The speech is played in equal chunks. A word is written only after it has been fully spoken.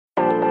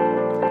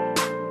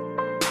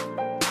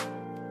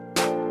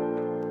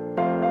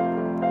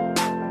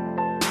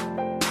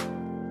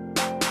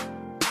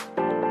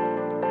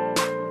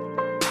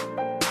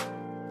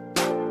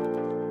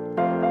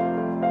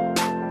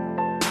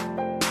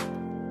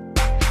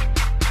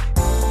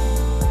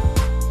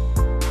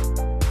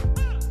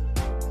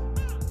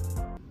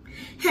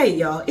Hey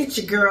y'all, it's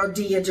your girl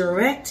Dia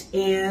Direct,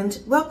 and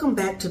welcome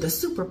back to the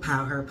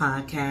Superpower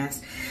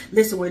podcast.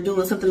 Listen, we're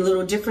doing something a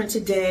little different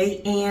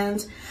today,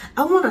 and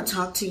I want to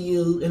talk to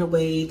you in a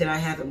way that I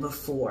haven't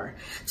before.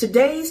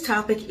 Today's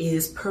topic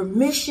is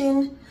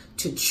permission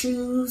to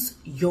choose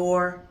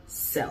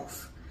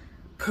yourself.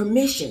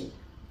 Permission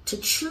to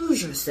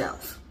choose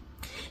yourself.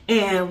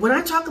 And when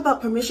I talk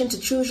about permission to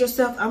choose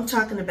yourself, I'm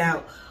talking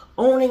about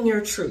owning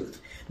your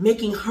truth,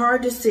 making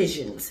hard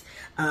decisions,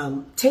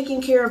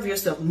 taking care of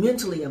yourself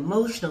mentally,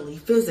 emotionally,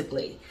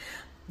 physically.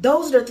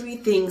 Those are the three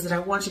things that I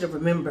want you to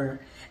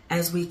remember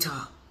as we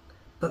talk.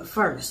 But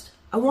first,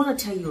 I want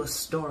to tell you a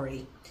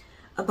story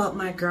about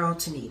my girl,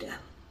 Tanita.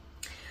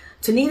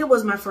 Tanita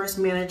was my first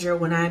manager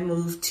when I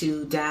moved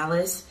to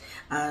Dallas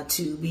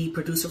to be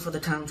producer for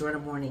the Tom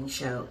Jordan Morning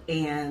Show.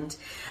 And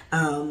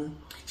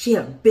she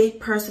had a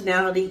big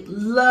personality,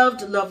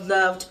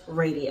 loved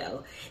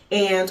radio.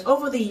 And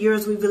over the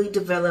years, we really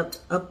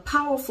developed a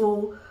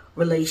powerful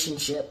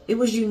relationship. It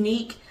was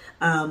unique.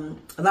 A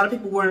lot of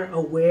people weren't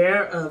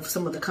aware of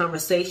some of the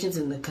conversations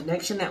and the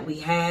connection that we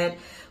had,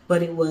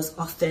 but it was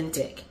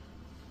authentic.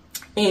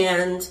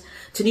 And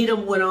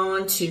Tanita went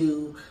on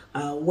to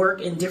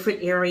work in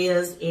different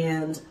areas,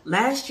 and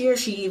last year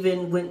she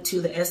even went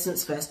to the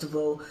Essence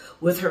Festival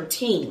with her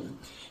team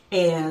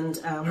and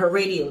her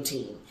radio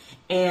team.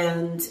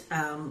 And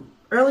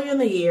earlier in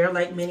the year,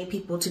 like many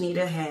people,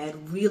 Tanita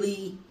had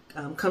really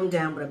come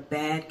down with a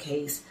bad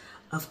case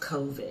of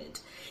COVID.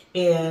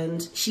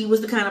 And she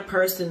was the kind of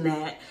person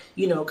that,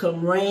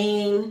 come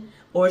rain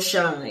or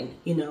shine,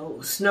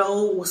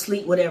 snow or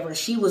sleet, whatever,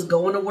 she was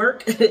going to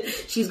work.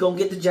 She's going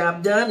to get the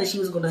job done, and she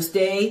was going to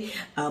stay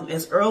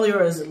as early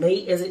or as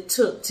late as it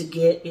took to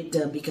get it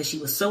done because she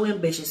was so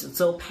ambitious and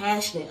so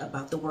passionate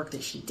about the work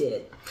that she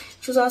did.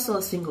 She was also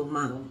a single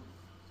mom.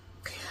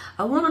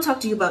 I want to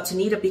talk to you about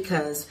Tanita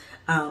because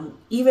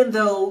even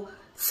though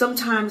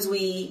sometimes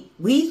we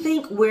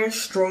think we're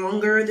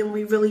stronger than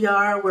we really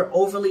are, we're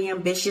overly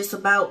ambitious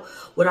about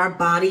what our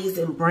bodies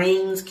and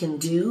brains can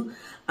do,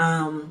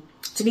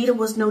 Tanita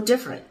was no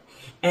different.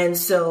 And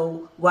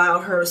so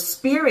while her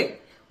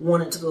spirit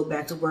wanted to go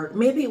back to work,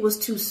 maybe it was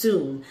too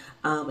soon.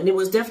 And it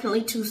was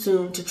definitely too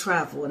soon to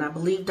travel. And I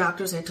believe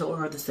doctors had told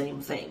her the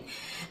same thing.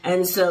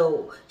 And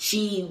so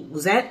she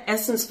was at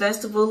Essence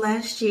Festival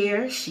last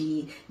year.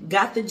 She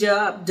got the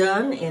job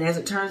done. And as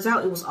it turns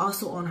out, it was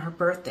also on her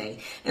birthday.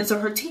 And so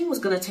her team was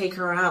going to take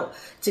her out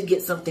to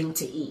get something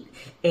to eat.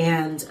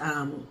 And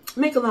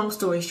make a long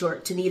story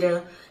short,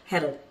 Tanita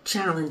had a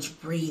challenge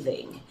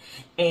breathing.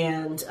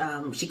 And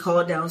she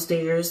called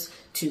downstairs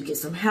to get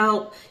some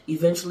help.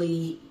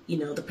 Eventually,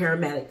 the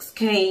paramedics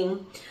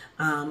came,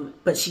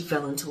 but she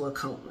fell into a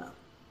coma.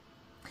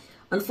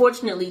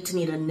 Unfortunately,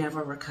 Tanita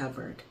never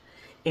recovered.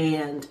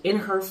 And in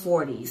her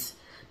 40s,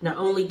 not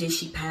only did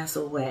she pass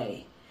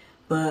away,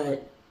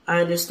 but I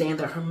understand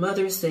that her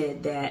mother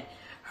said that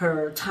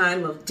her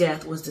time of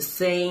death was the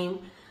same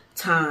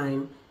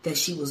time that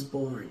she was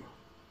born.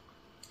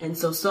 And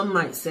so some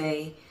might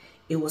say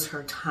it was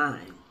her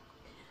time.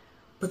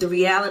 But the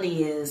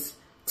reality is,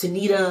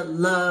 Tanita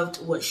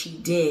loved what she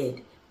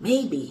did,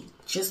 maybe,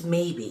 just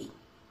maybe,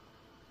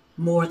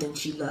 more than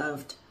she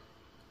loved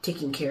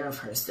taking care of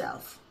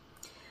herself.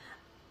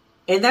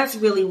 And that's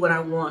really what I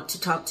want to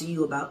talk to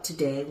you about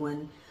today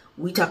when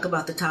we talk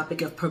about the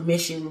topic of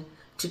permission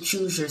to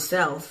choose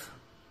yourself.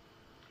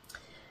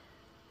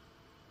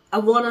 I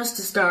want us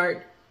to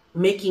start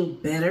making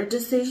better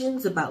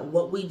decisions about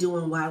what we do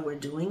and why we're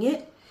doing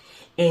it,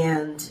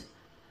 and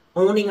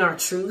owning our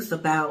truth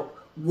about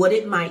what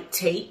it might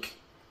take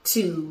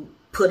to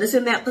put us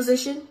in that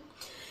position.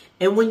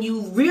 And when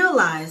you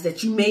realize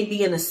that you may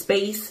be in a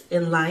space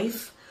in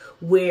life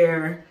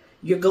where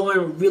you're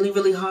going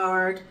really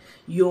hard,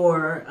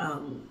 you're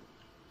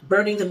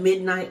burning the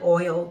midnight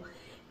oil,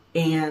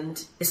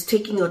 and it's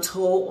taking a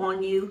toll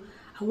on you,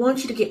 I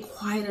want you to get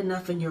quiet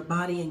enough in your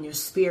body and your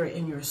spirit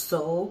and your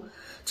soul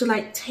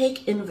to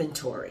take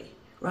inventory,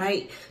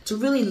 right? To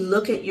really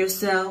look at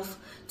yourself,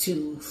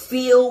 to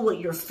feel what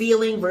you're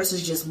feeling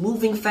versus just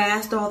moving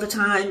fast all the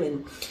time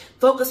and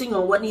focusing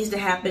on what needs to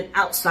happen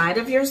outside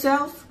of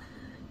yourself,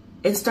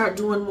 and start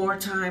doing more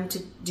time to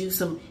do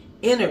some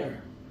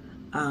inner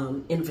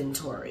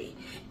inventory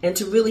and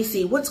to really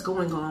see what's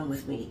going on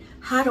with me.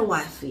 How do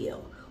I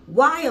feel?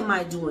 Why am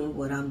I doing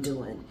what I'm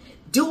doing?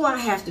 Do I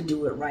have to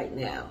do it right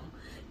now?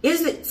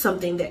 Is it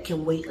something that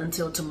can wait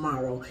until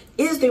tomorrow?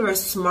 Is there a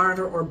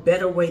smarter or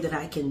better way that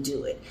I can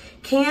do it?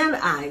 Can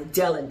I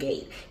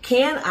delegate?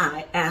 Can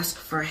I ask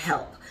for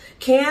help?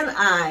 Can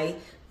I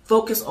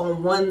focus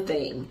on one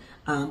thing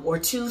or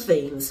two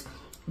things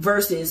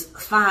versus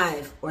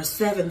 5 or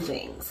 7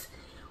 things?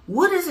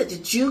 What is it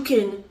that you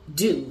can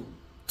do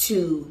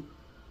to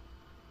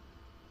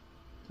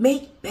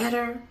make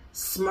better,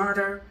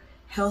 smarter,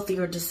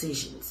 healthier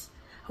decisions?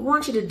 I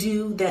want you to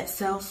do that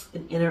self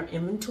and inner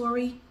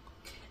inventory,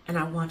 and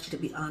I want you to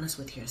be honest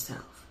with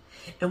yourself.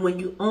 And when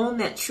you own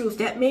that truth,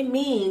 that may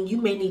mean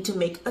you may need to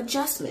make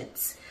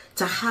adjustments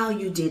to how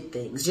you did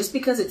things. Just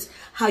because it's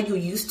how you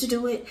used to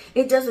do it,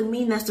 it doesn't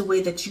mean that's the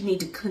way that you need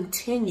to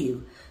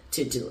continue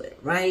to do it,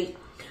 right?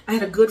 I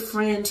had a good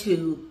friend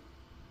who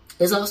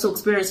is also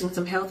experiencing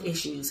some health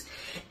issues.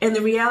 And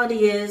the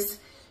reality is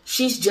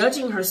she's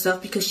judging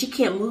herself because she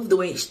can't move the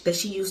way that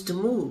she used to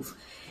move.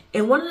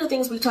 And one of the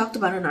things we talked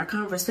about in our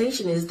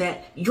conversation is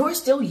that you're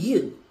still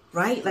you,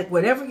 right? Like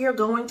whatever you're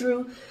going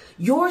through,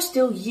 you're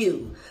still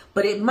you.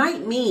 But it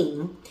might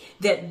mean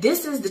that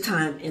this is the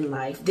time in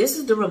life, this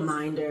is the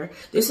reminder,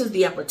 this is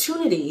the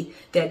opportunity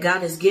that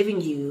God is giving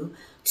you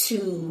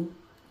to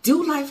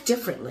do life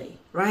differently,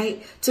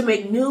 right? To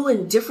make new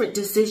and different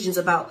decisions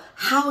about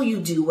how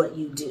you do what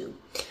you do.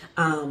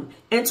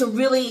 And to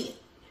really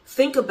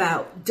think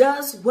about,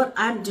 does what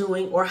I'm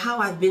doing or how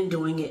I've been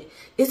doing it,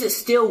 is it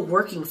still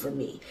working for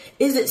me?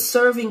 Is it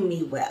serving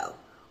me well,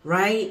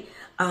 right?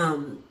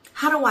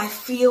 How do I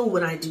feel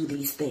when I do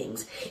these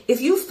things? If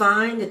you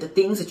find that the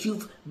things that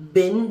you've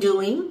been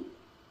doing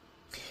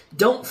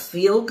don't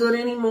feel good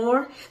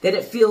anymore, that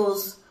it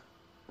feels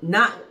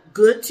not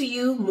good to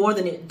you more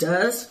than it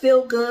does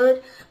feel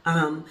good,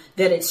 that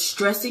it's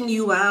stressing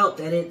you out,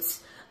 that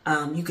it's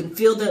you can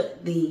feel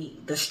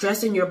the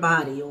stress in your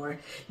body, or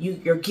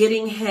you're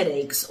getting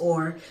headaches,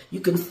 or you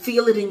can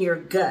feel it in your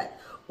gut,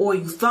 or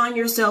you find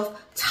yourself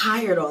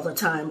tired all the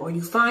time, or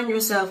you find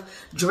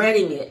yourself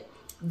dreading it.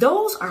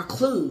 Those are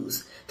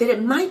clues that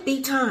it might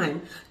be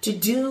time to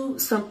do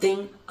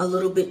something a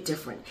little bit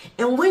different.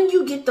 And when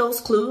you get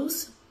those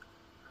clues,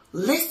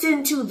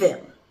 listen to them.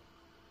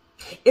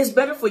 It's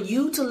better for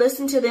you to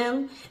listen to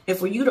them and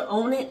for you to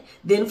own it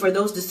than for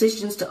those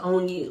decisions to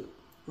own you,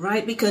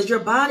 right? Because your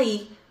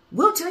body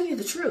will tell you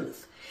the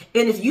truth.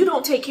 And if you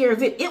don't take care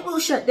of it, it will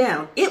shut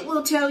down. It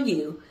will tell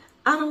you,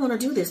 I don't want to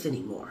do this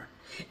anymore.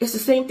 It's the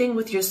same thing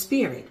with your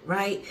spirit,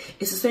 right?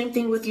 It's the same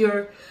thing with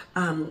your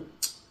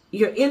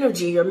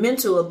energy, your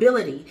mental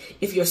ability.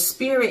 If your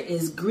spirit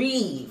is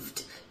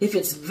grieved, if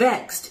it's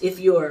vexed, if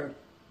you're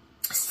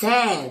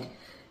sad,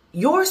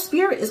 your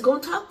spirit is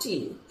going to talk to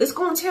you. It's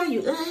going to tell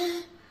you,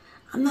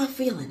 I'm not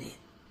feeling it.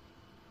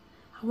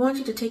 I want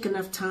you to take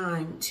enough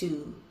time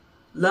to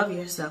love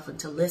yourself and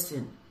to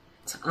listen,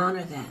 to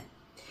honor that,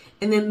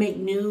 and then make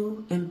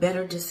new and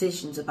better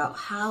decisions about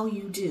how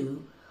you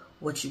do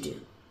what you do.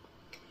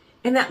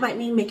 And that might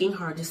mean making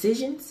hard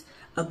decisions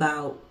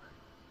about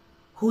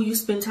who you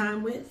spend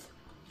time with,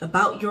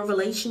 about your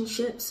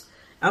relationships.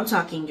 I'm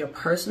talking your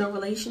personal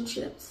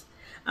relationships.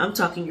 I'm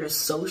talking your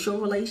social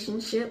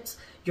relationships,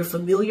 your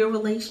familiar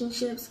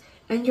relationships,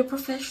 and your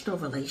professional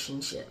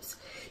relationships.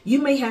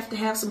 You may have to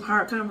have some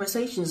hard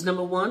conversations.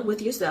 Number one,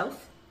 with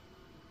yourself.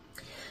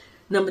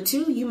 Number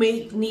two, you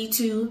may need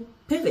to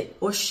pivot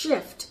or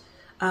shift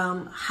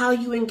how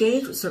you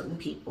engage with certain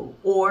people,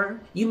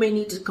 or you may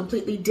need to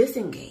completely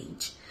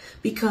disengage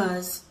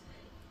because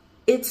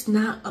it's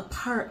not a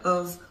part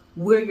of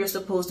where you're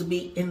supposed to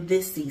be in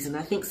this season.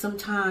 I think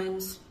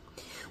sometimes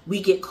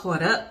we get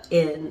caught up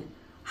in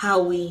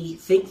how we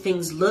think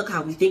things look,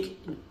 how we think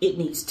it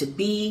needs to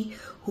be,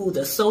 who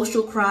the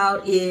social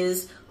crowd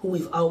is, who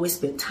we've always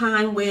spent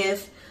time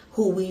with,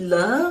 who we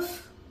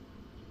love.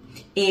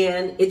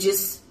 And it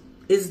just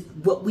is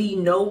what we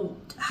know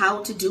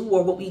how to do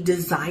or what we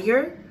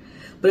desire.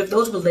 But if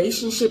those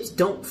relationships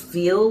don't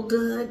feel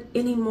good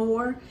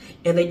anymore,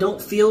 and they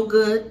don't feel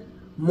good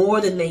more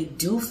than they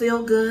do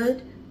feel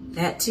good,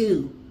 that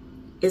too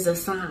is a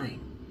sign.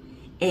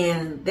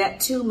 And that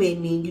too may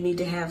mean you need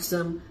to have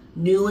some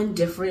new and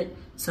different,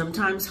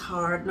 sometimes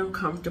hard and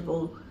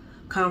uncomfortable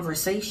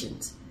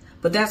conversations.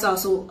 But that's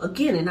also,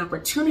 again, an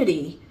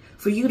opportunity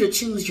for you to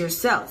choose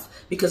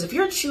yourself. Because if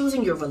you're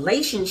choosing your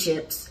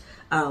relationships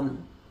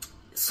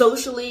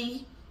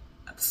socially,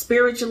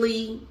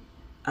 spiritually,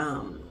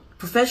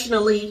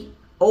 professionally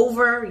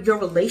over your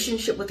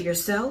relationship with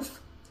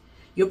yourself,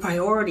 your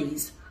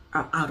priorities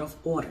are out of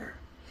order.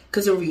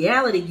 Because in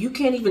reality, you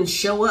can't even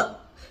show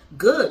up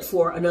good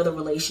for another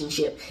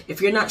relationship if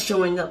you're not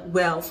showing up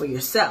well for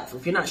yourself,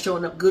 if you're not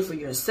showing up good for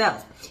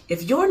yourself.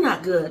 If you're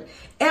not good,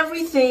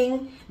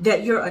 everything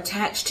that you're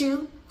attached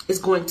to is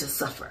going to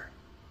suffer.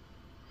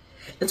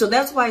 And so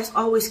that's why it's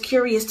always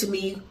curious to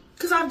me,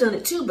 because I've done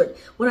it too, but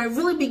when I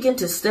really begin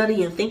to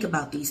study and think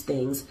about these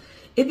things,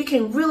 it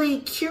became really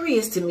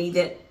curious to me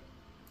that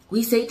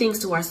we say things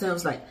to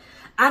ourselves like,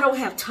 I don't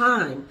have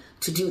time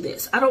to do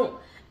this. I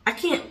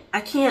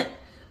can't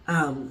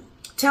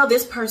tell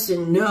this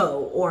person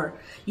no, or,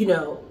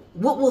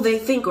 what will they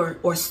think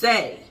or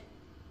say?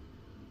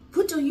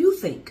 What do you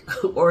think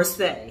or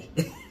say?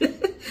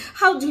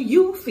 How do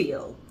you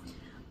feel?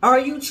 Are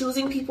you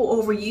choosing people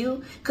over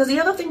you? Because the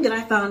other thing that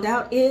I found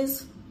out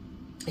is,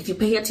 if you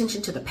pay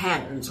attention to the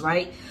patterns,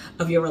 right,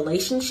 of your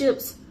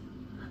relationships,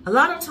 a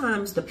lot of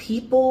times the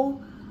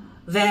people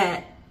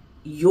that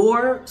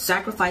you're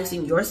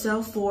sacrificing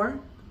yourself for,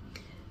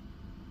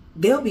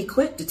 they'll be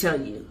quick to tell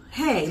you,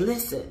 hey,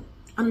 listen,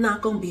 I'm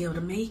not going to be able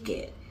to make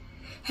it.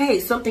 Hey,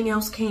 something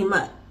else came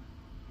up.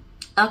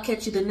 I'll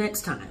catch you the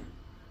next time.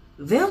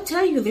 They'll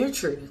tell you their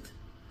truth.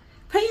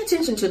 Pay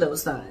attention to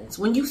those signs.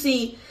 When you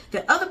see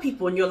that other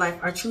people in your life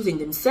are choosing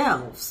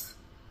themselves,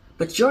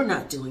 but you're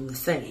not doing the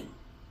same.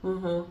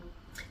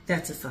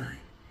 That's a sign.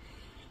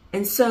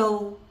 And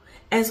so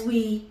as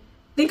we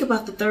think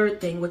about the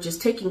third thing, which is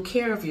taking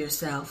care of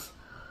yourself,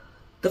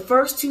 the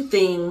first two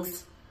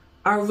things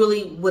are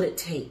really what it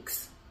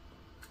takes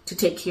to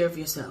take care of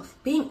yourself.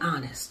 Being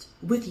honest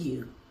with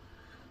you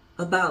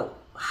about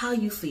how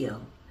you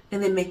feel,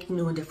 and then making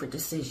new and different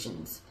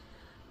decisions.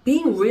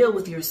 Being real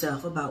with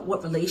yourself about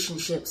what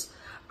relationships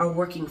are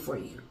working for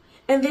you.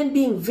 And then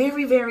being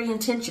very, very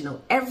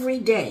intentional every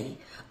day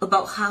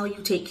about how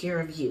you take care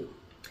of you.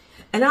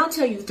 And I'll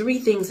tell you 3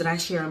 things that I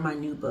share in my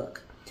new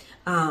book.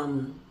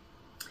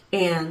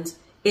 And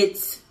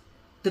it's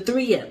the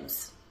 3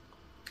 M's.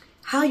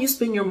 How you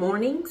spend your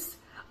mornings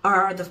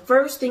are the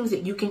first things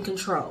that you can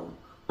control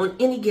on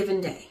any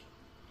given day.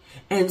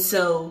 And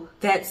so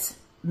that's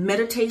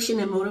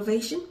meditation and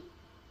motivation.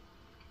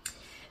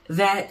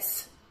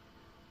 That's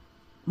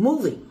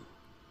moving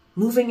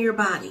your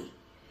body.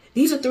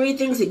 These are 3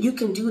 things that you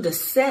can do to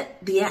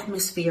set the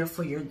atmosphere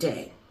for your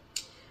day.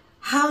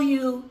 How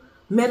you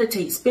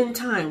meditate, spend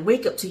time,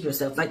 wake up to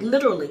yourself. Like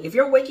literally, if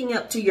you're waking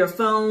up to your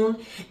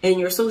phone and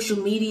your social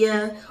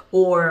media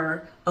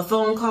or a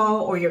phone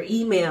call or your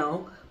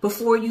email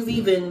before you've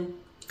even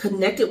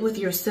connected with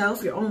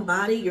yourself, your own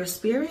body, your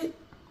spirit,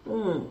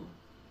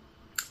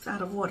 it's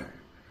out of order.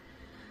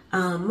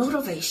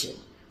 Motivation,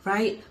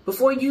 right?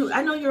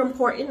 I know you're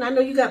important. I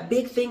know you got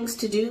big things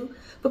to do,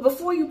 but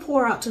before you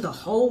pour out to the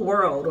whole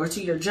world or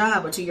to your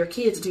job or to your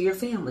kids, or to your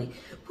family,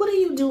 what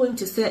are you doing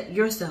to set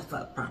yourself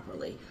up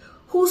properly?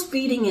 Who's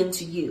feeding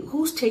into you?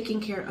 Who's taking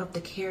care of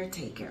the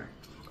caretaker,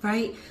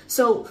 right?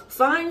 So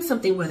find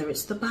something, whether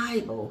it's the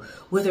Bible,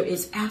 whether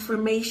it's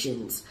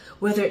affirmations,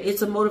 whether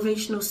it's a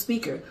motivational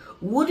speaker.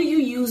 What are you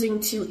using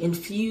to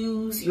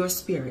infuse your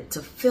spirit,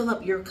 to fill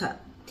up your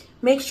cup?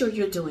 Make sure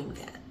you're doing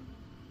that.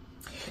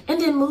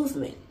 And then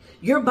movement.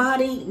 Your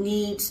body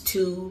needs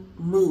to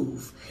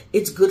move.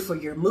 It's good for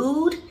your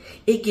mood.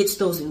 It gets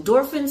those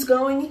endorphins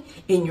going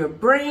in your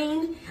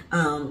brain.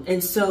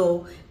 And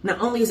so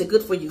not only is it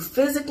good for you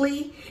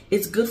physically,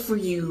 it's good for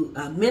you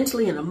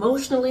mentally and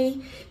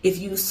emotionally. If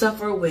you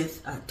suffer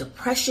with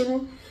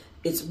depression,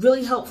 it's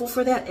really helpful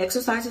for that.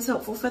 Exercise is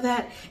helpful for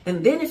that.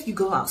 And then if you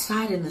go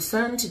outside in the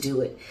sun to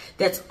do it,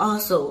 that's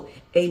also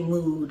a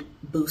mood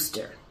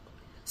booster.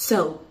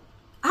 So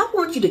I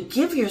want you to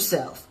give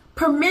yourself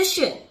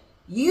permission.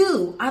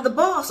 You are the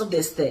boss of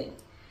this thing,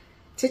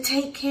 to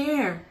take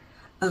care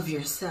of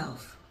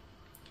yourself.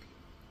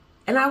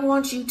 And I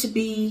want you to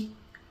be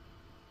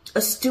a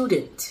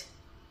student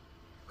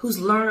who's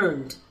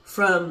learned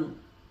from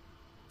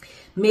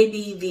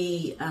maybe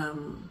the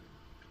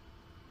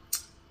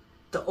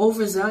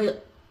overzealous,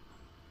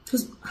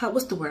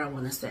 what's the word I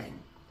want to say?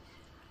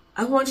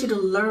 I want you to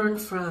learn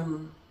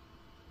from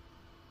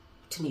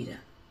Tanita.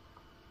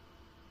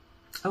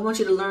 I want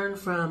you to learn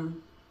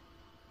from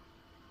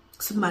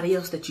somebody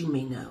else that you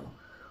may know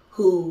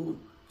who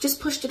just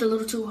pushed it a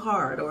little too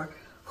hard, or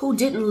who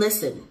didn't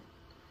listen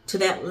to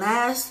that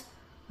last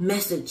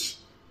message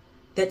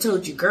that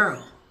told you,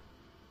 girl,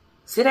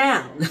 sit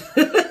down.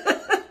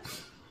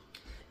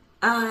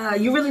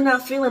 You're really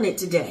not feeling it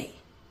today.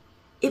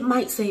 It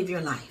might save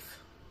your life.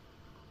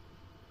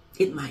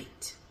 It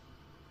might.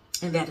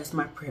 And that is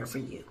my prayer for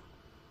you.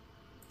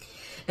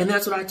 And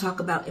that's what I talk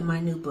about in my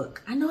new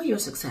book. I know you're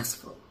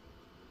successful.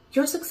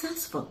 You're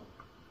successful.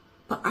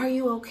 But are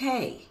you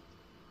okay?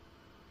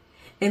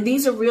 And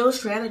these are real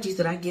strategies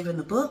that I give in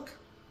the book.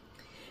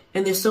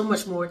 And there's so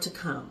much more to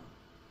come.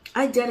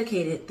 I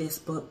dedicated this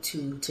book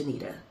to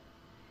Tanita.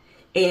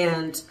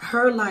 And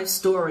her life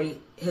story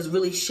has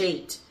really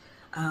shaped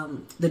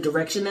the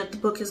direction that the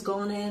book has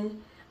gone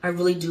in. I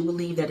really do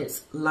believe that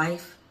it's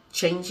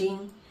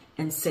life-changing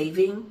and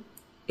saving.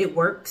 It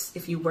works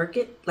if you work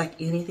it, like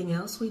anything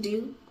else we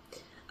do.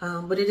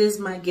 But it is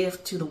my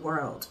gift to the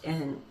world.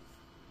 And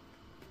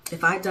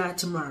if I die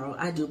tomorrow,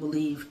 I do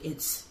believe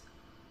it's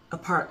a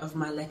part of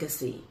my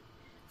legacy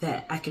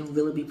that I can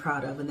really be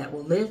proud of and that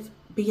will live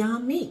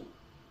beyond me.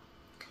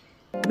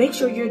 Make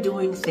sure you're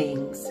doing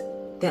things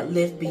that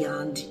live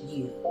beyond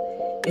you.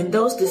 And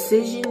those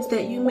decisions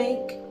that you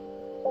make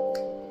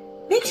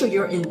sure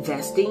you're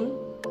investing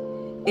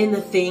in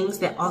the things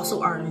that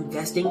also are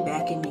investing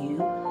back in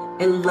you,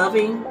 and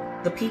loving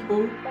the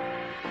people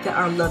that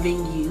are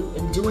loving you,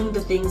 and doing the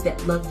things that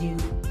love you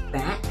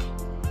back.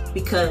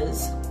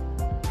 Because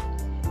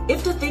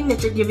if the thing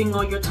that you're giving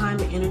all your time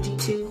and energy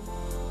to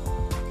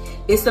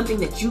is something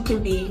that you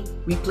can be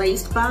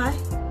replaced by,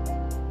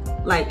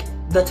 like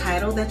the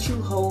title that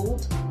you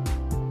hold,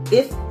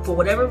 if for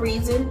whatever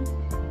reason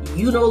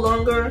you no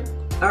longer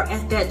are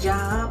at that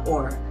job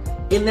or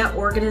in that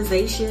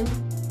organization,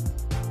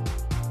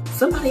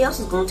 somebody else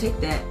is going to take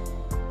that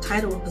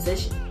title or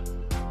position.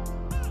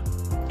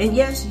 And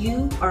yes,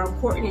 you are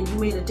important and you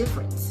made a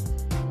difference,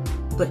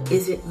 but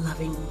is it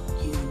loving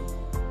you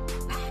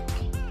back?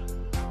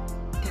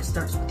 That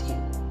starts with you.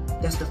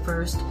 That's the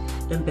first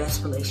and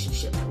best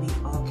relationship that we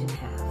all can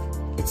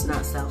have. It's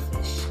not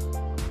selfish.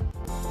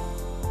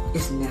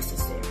 It's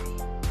necessary.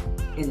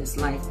 And it's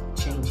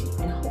life-changing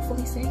and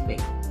hopefully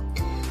saving.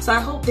 So I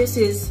hope this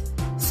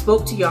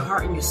spoke to your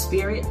heart and your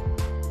spirit.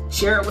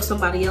 Share it with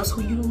somebody else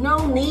who you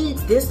know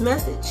needs this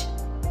message.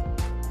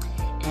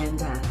 And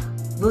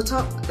we'll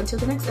talk until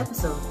the next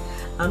episode.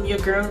 I'm your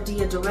girl,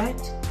 Dia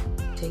Direct.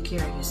 Take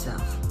care of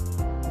yourself.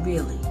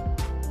 Really.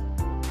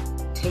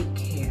 Take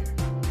care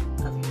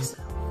of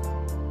yourself.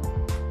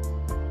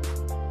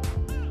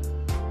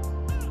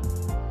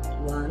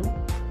 1,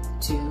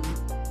 2,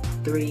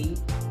 3,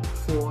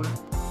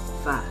 4.